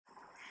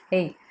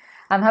Hey,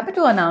 I'm happy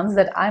to announce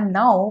that I'm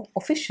now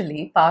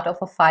officially part of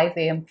a 5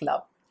 a.m.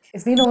 club.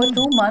 It's been over 2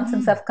 months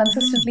since I've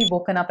consistently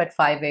woken up at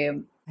 5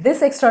 a.m.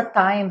 This extra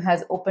time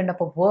has opened up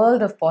a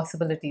world of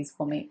possibilities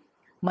for me.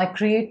 My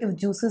creative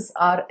juices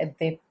are at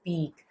their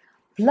peak.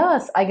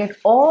 Plus, I get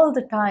all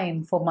the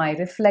time for my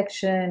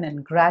reflection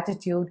and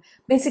gratitude,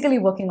 basically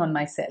working on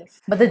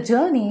myself. But the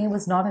journey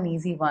was not an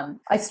easy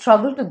one. I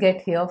struggled to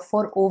get here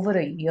for over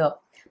a year.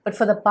 But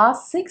for the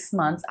past 6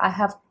 months, I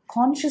have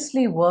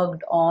consciously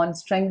worked on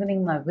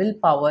strengthening my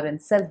willpower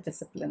and self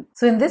discipline.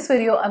 So, in this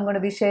video, I'm going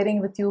to be sharing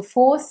with you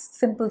 4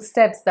 simple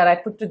steps that I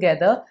put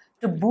together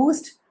to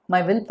boost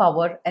my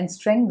willpower and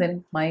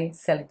strengthen my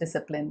self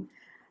discipline.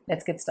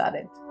 Let's get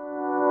started.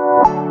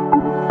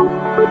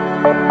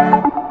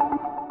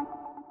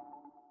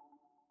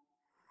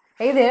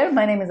 Hey there,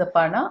 my name is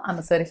Aparna. I'm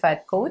a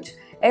certified coach.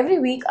 Every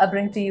week, I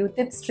bring to you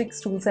tips, tricks,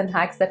 tools, and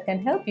hacks that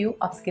can help you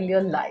upskill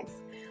your life.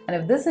 And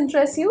if this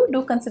interests you,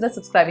 do consider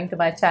subscribing to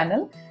my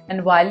channel.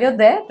 And while you're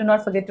there, do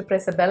not forget to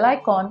press the bell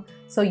icon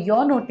so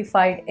you're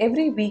notified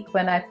every week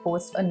when I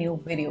post a new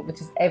video,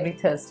 which is every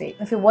Thursday.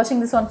 If you're watching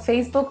this on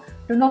Facebook,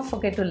 do not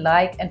forget to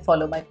like and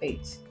follow my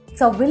page.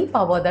 It's our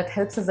willpower that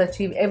helps us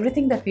achieve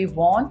everything that we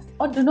want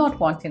or do not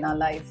want in our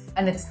life.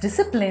 And it's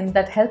discipline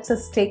that helps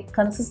us stay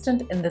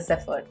consistent in this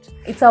effort.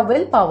 It's our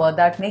willpower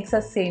that makes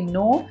us say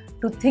no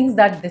to things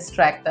that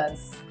distract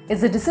us.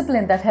 It's the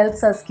discipline that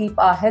helps us keep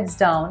our heads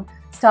down,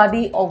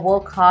 study or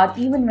work hard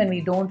even when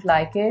we don't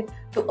like it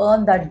to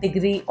earn that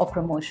degree or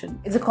promotion.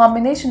 It's a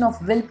combination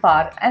of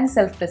willpower and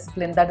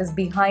self-discipline that is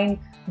behind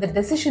the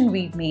decision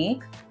we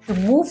make to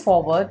move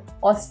forward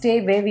or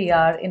stay where we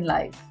are in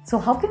life. So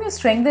how can you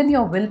strengthen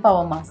your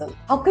willpower muscle?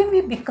 How can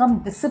we become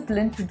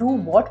disciplined to do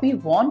what we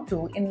want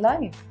to in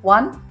life?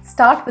 1.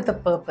 Start with a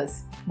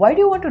purpose. Why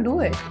do you want to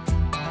do it?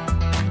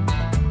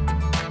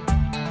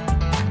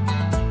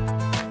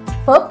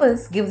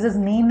 Purpose gives us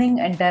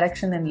meaning and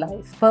direction in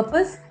life.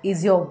 Purpose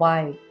is your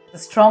why. The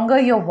stronger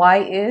your why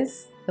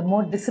is, the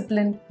more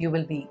disciplined you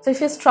will be. So if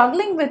you're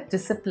struggling with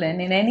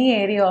discipline in any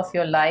area of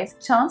your life,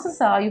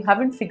 chances are you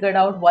haven't figured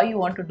out why you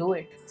want to do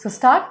it. So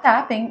start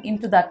tapping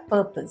into that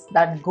purpose,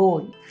 that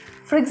goal.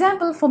 For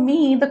example, for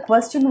me, the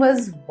question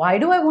was, why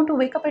do I want to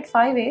wake up at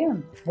 5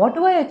 a.m.? What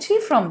do I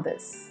achieve from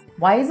this?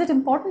 Why is it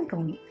important to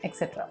me?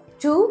 Etc.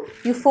 2.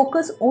 You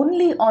focus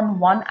only on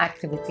one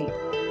activity.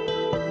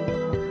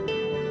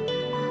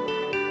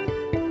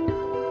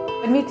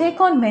 When we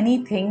take on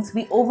many things,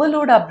 we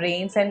overload our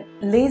brains and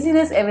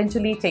laziness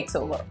eventually takes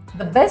over.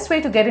 The best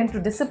way to get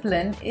into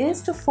discipline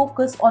is to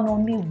focus on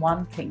only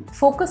one thing.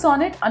 Focus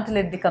on it until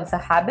it becomes a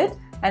habit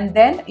and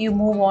then you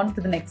move on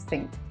to the next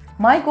thing.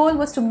 My goal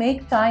was to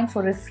make time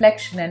for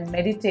reflection and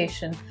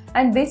meditation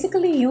and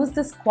basically use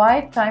this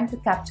quiet time to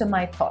capture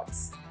my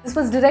thoughts. This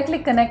was directly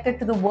connected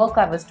to the work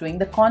I was doing,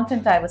 the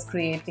content I was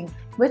creating,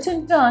 which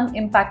in turn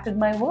impacted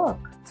my work.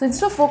 So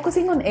instead of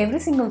focusing on every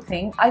single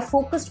thing, I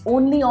focused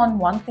only on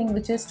one thing,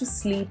 which is to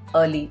sleep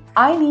early.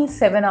 I need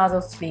 7 hours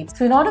of sleep.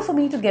 So in order for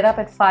me to get up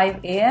at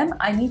 5 a.m.,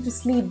 I need to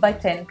sleep by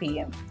 10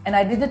 p.m. And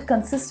I did it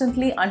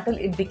consistently until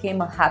it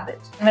became a habit.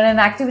 When an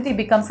activity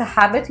becomes a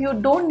habit, you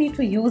don't need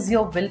to use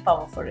your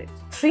willpower for it.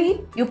 3.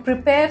 You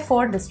prepare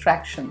for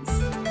distractions.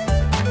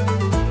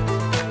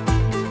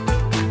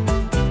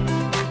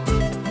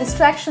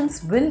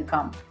 Distractions will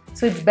come.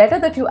 So it's better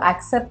that you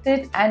accept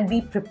it and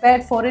be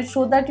prepared for it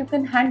so that you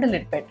can handle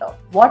it better.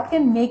 What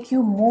can make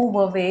you move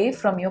away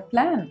from your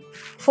plan?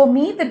 For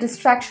me, the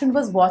distraction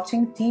was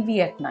watching TV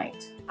at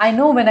night. I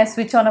know when I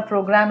switch on a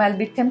program, I'll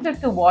be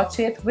tempted to watch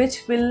it,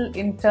 which will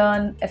in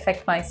turn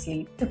affect my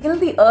sleep. To kill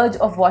the urge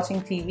of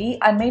watching TV,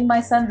 I made my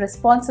son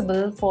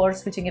responsible for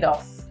switching it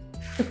off.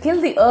 To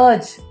kill the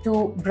urge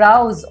to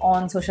browse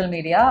on social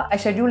media, I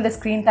scheduled a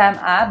screen time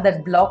app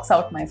that blocks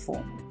out my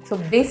phone. So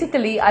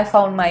basically, I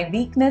found my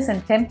weakness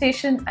and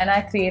temptation and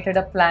I created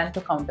a plan to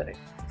counter it.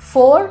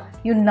 4.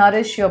 You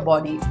nourish your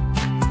body.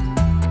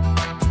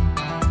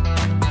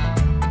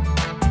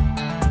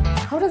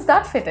 How does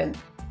that fit in?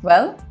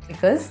 Well,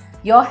 because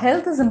your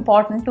health is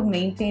important to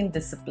maintain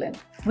discipline.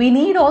 We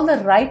need all the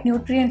right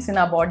nutrients in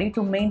our body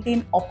to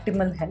maintain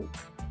optimal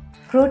health.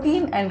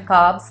 Protein and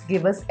carbs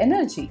give us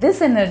energy.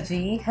 This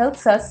energy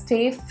helps us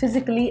stay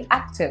physically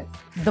active.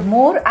 The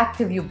more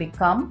active you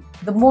become,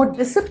 the more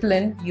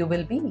disciplined you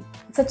will be.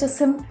 It's such a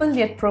simple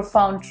yet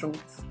profound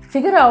truth.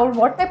 Figure out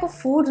what type of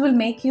foods will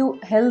make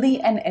you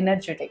healthy and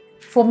energetic.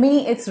 For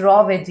me, it's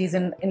raw veggies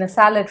in a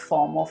salad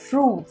form or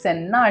fruits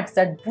and nuts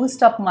that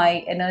boost up my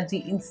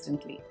energy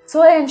instantly.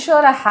 So I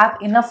ensure I have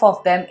enough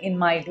of them in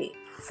my day.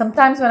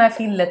 Sometimes when I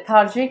feel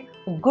lethargic,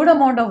 a good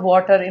amount of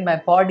water in my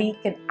body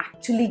can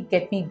actually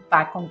get me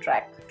back on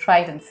track. Try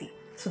it and see.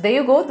 So there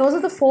you go. Those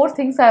are the 4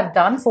 things I've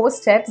done, 4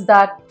 steps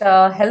that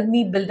help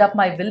me build up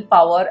my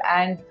willpower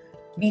and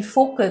be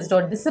focused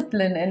or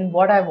disciplined in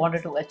what I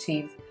wanted to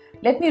achieve.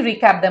 Let me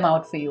recap them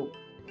out for you.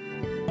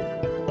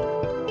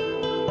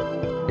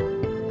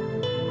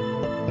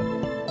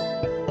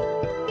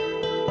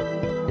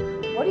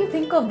 What do you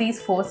think of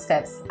these 4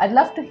 steps? I'd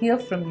love to hear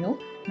from you.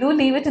 Do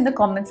leave it in the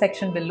comment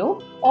section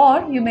below,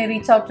 or you may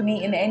reach out to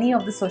me in any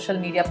of the social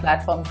media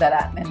platforms that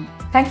I'm in.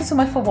 Thank you so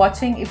much for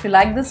watching. If you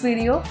like this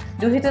video,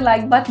 do hit a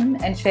like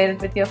button and share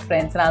it with your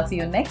friends, and I'll see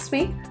you next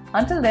week.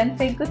 Until then,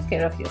 take good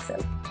care of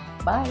yourself.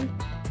 Bye.